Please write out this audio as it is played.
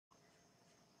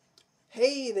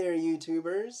Hey there,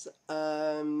 YouTubers.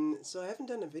 So I haven't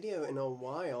done a video in a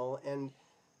while, and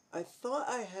I thought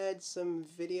I had some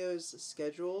videos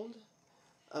scheduled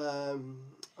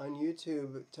on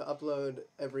YouTube to upload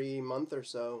every month or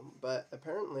so, but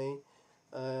apparently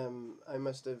I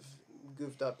must have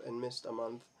goofed up and missed a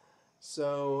month.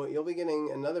 So you'll be getting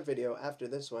another video after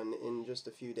this one in just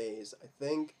a few days, I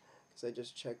think, because I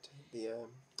just checked the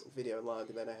video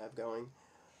log that I have going.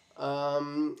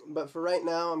 But for right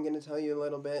now, I'm going to tell you a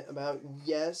little bit about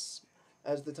Yes,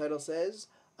 as the title says.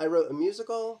 I wrote a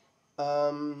musical.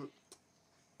 Um,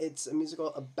 it's a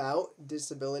musical about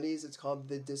disabilities. It's called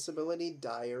The Disability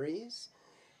Diaries.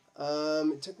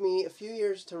 It took me a few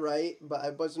years to write, but I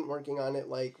wasn't working on it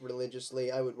like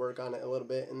religiously. I would work on it a little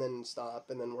bit and then stop,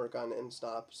 and then work on it and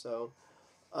stop. So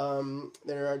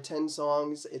there are 10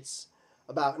 songs. It's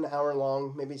about an hour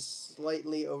long, maybe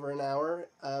slightly over an hour.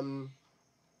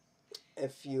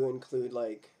 If you include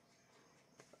like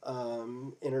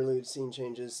interlude scene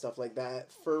changes, stuff like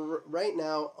that. For right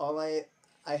now,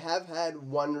 I have had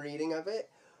one reading of it,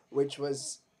 which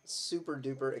was super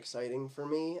duper exciting for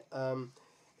me.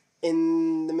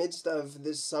 In the midst of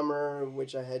this summer,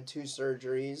 which I had two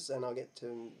surgeries, and I'll get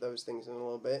to those things in a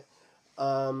little bit,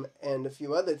 and a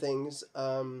few other things.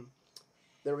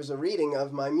 There was a reading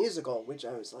of my musical, which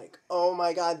I was like, oh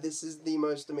my god, this is the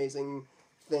most amazing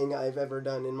thing I've ever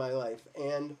done in my life.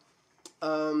 And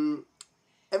um,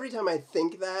 every time I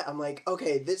think that, I'm like,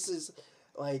 okay, this is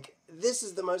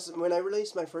the most. When I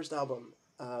released my first album,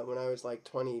 when I was like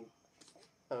 20,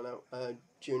 I don't know,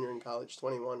 junior in college,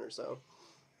 21 or so,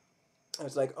 I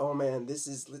was like, oh man, this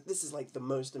is like the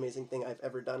most amazing thing I've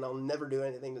ever done. I'll never do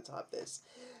anything to top this.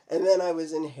 And then I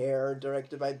was in Hair,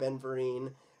 directed by Ben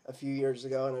Vereen, a few years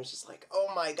ago, and I was just like,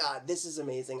 oh my god, this is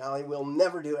amazing. I will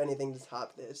never do anything to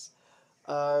top this.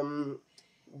 Um,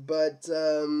 but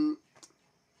gotta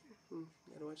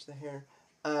watch the hair.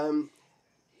 Um,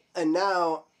 and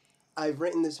now I've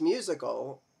written this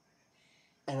musical,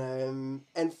 and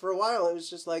for a while it was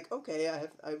just like, okay,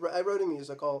 I wrote a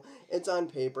musical. It's on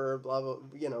paper, blah blah,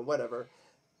 whatever.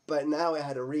 But now it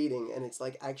had a reading, and it's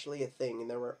like actually a thing. And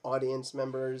there were audience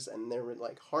members, and there were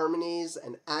like harmonies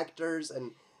and actors,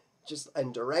 and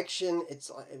direction.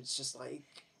 It's just like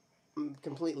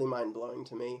completely mind blowing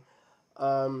to me.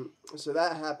 So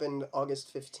that happened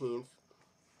August 15th,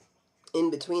 in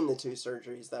between the two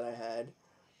surgeries that I had.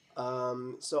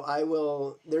 So I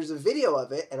will. There's a video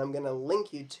of it, and I'm gonna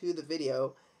link you to the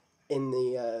video in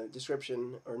the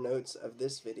description or notes of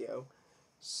this video.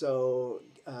 So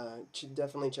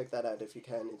definitely check that out if you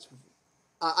can.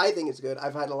 I think it's good.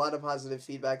 I've had a lot of positive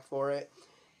feedback for it,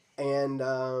 and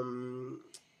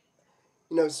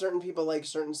certain people like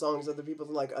certain songs, other people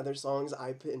like other songs.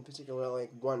 In particular,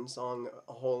 like one song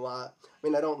a whole lot. I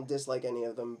mean, I don't dislike any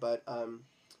of them, but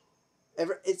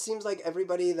it seems like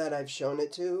everybody that I've shown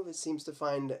it to seems to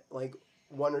find like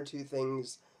one or two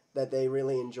things that they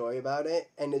really enjoy about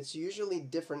it, and it's usually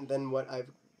different than what I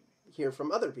hear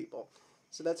from other people.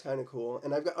 So that's kind of cool,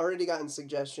 and already gotten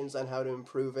suggestions on how to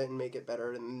improve it and make it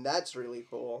better, and that's really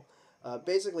cool.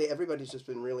 Basically, everybody's just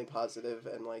been really positive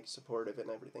and like supportive and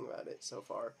everything about it so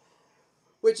far,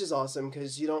 which is awesome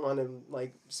because you don't want to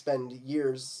like spend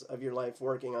years of your life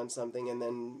working on something and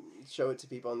then show it to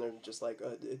people and they're just like,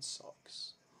 it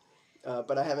sucks.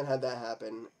 But I haven't had that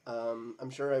happen.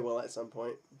 I'm sure I will at some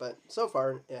point, but so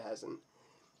far it hasn't.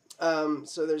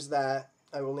 So there's that.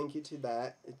 I will link you to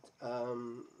that. I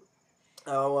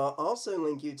will also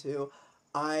link you to.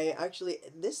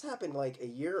 This happened like a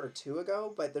year or two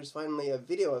ago, but there's finally a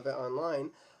video of it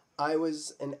online. I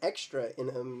was an extra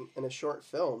in a short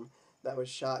film that was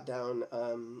shot down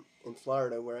in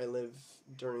Florida, where I live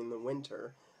during the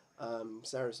winter,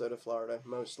 Sarasota, Florida,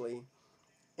 mostly.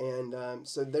 And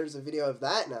so there's a video of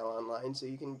that now online, so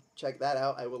you can check that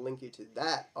out. I will link you to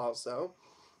that also.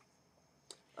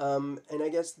 And I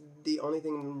guess the only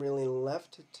thing really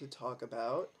left to talk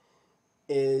about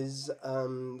is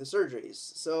the surgeries.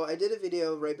 So I did a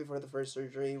video right before the first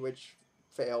surgery, which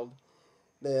failed.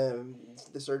 The,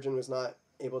 the surgeon was not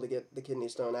able to get the kidney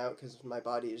stone out because my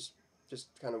body is just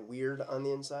kind of weird on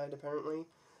the inside, apparently.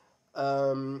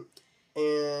 Um,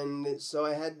 and so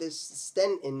I had this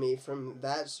stent in me from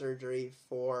that surgery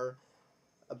for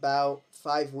about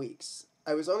 5 weeks.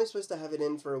 I was only supposed to have it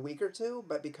in for a week or two,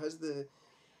 but because the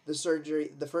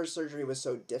first surgery was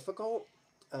so difficult,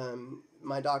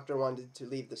 my doctor wanted to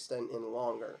leave the stent in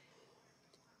longer,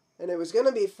 and it was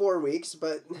gonna be 4 weeks,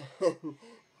 but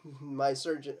my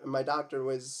doctor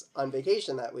was on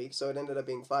vacation that week, so it ended up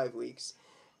being 5 weeks.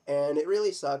 And it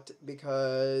really sucked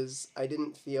because I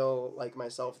didn't feel like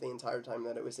myself the entire time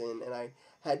that it was in, and I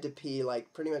had to pee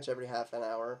like pretty much every half an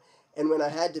hour. And when I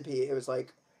had to pee, it was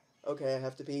like, okay, I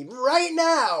have to pee right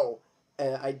now.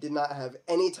 And I did not have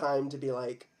any time to be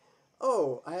like,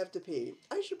 oh, I have to pee.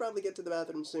 I should probably get to the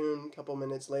bathroom soon. A couple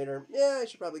minutes later, yeah, I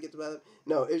should probably get to the bathroom.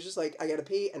 No, it was just like, I gotta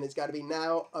pee, and it's gotta be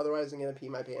now, otherwise I'm gonna pee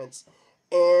my pants.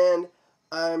 And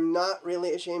I'm not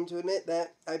really ashamed to admit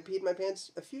that I peed my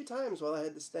pants a few times while I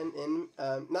had the stent in.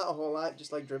 Not a whole lot,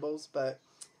 just like dribbles, but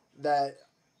that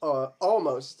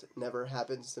almost never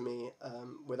happens to me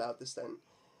without the stent.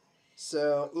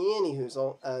 So,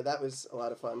 anyhoozle, that was a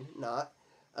lot of fun. Not.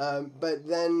 But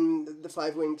then the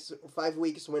 5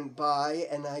 weeks went by,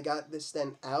 and I got this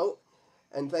stent out,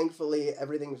 and thankfully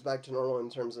everything was back to normal in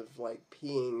terms of like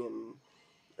peeing and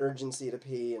urgency to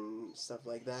pee and stuff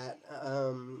like that.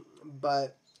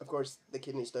 But of course, the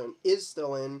kidney stone is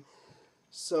still in,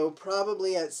 so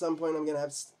probably at some point I'm gonna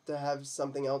have to have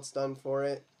something else done for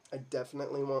it. I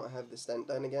definitely won't have the stent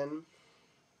done again.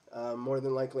 More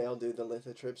than likely, I'll do the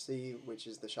lithotripsy, which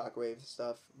is the shockwave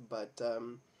stuff, but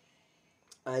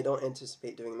I don't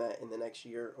anticipate doing that in the next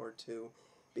year or two,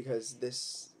 because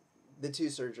the two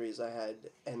surgeries I had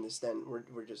and the stent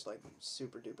were just like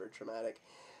super duper traumatic,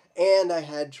 and I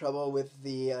had trouble with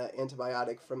the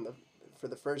antibiotic for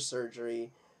the first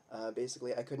surgery.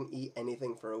 Basically, I couldn't eat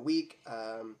anything for a week.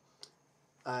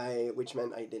 Which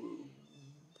meant I didn't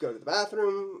go to the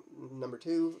bathroom. Number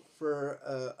two, for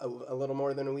a little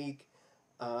more than a week.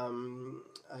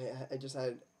 I just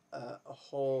had a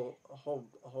whole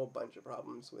bunch of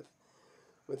problems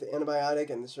with the antibiotic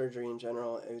and the surgery in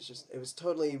general. It was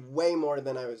totally way more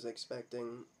than I was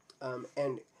expecting,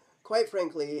 and quite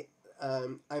frankly,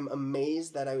 I'm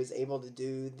amazed that I was able to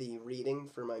do the reading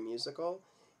for my musical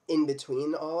in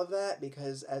between all of that,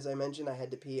 because as I mentioned, I had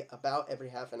to pee about every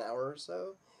half an hour or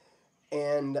so,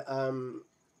 and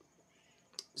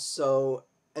so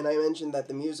and I mentioned that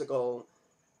the musical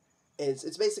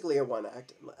it's basically a one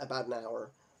act, about an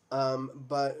hour.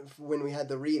 But when we had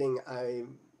the reading, I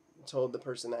told the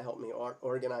person that helped me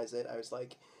organize it, I was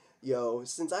like, yo,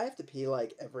 since I have to pee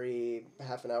like every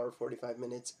half an hour, 45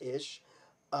 minutes ish,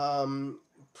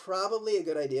 probably a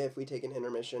good idea if we take an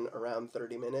intermission around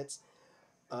 30 minutes.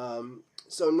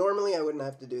 So normally I wouldn't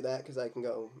have to do that because I can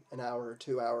go an hour or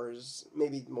 2 hours,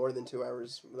 maybe more than 2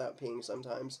 hours without peeing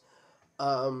sometimes.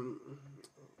 Um,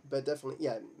 but definitely,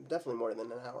 yeah, definitely more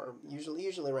than an hour. Usually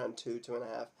around two and a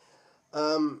half.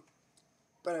 Um,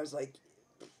 but I was like,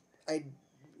 I,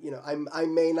 I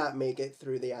may not make it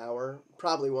through the hour.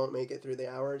 Probably won't make it through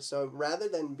the hour. So rather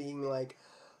than being like,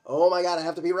 oh my god, I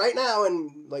have to be right now,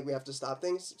 and like we have to stop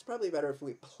things, it's probably better if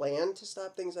we plan to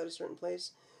stop things at a certain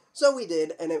place. So we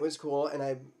did, and it was cool, and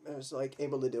I was like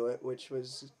able to do it, which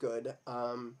was good.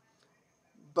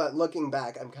 But looking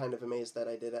back, I'm kind of amazed that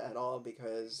I did it at all,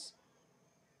 because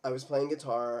I was playing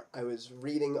guitar, I was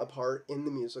reading a part in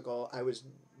the musical, I was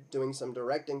doing some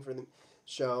directing for the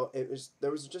show.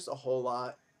 There was just a whole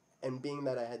lot, and being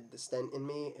that I had the stent in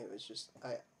me, it was just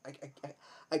I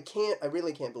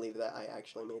really can't believe that I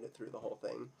actually made it through the whole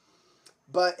thing.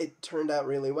 But it turned out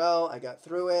really well. I got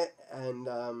through it, and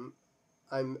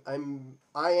I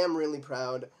am really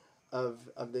proud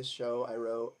of this show I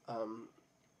wrote.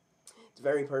 It's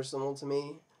very personal to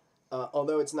me.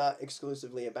 Although it's not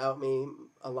exclusively about me,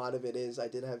 a lot of it is. I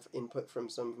did have input from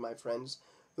some of my friends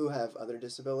who have other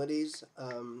disabilities.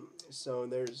 So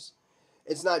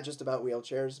it's not just about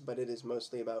wheelchairs, but it is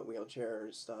mostly about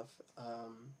wheelchair stuff.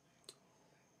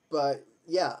 But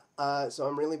yeah, so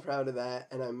I'm really proud of that,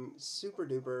 and I'm super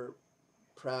duper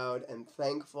proud and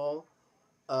thankful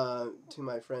to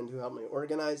my friend who helped me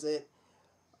organize it.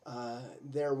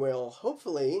 There will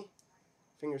hopefully,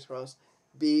 fingers crossed,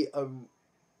 be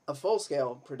a full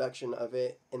scale production of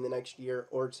it in the next year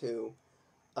or two.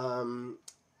 Um,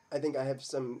 I think I have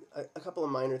a couple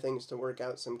of minor things to work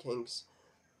out, some kinks,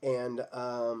 and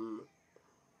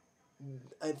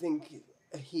I think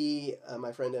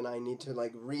my friend, and I need to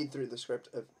like read through the script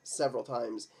of several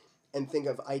times and think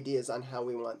of ideas on how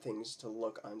we want things to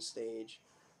look on stage.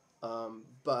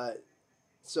 But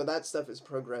so that stuff is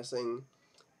progressing,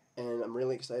 and I'm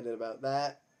really excited about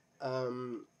that.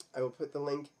 I will put the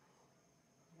link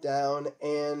down,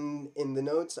 and in the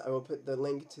notes I will put the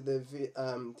link to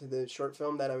the short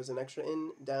film that I was an extra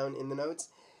in down in the notes.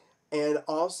 And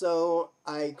also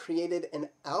I created an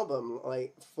album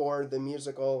like for the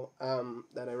musical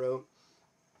that I wrote,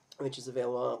 which is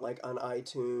available like on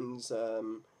iTunes,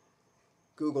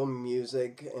 Google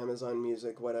Music, Amazon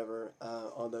Music, whatever,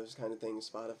 all those kind of things,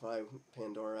 Spotify,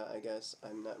 Pandora, I guess.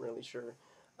 I'm not really sure.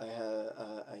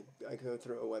 I go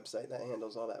through a website that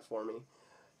handles all that for me.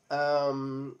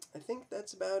 I think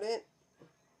that's about it.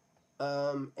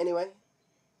 Anyway,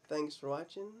 thanks for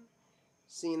watching.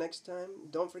 See you next time.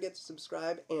 Don't forget to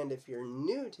subscribe, and if you're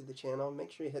new to the channel,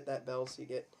 make sure you hit that bell so you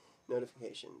get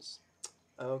notifications.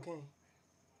 Okay.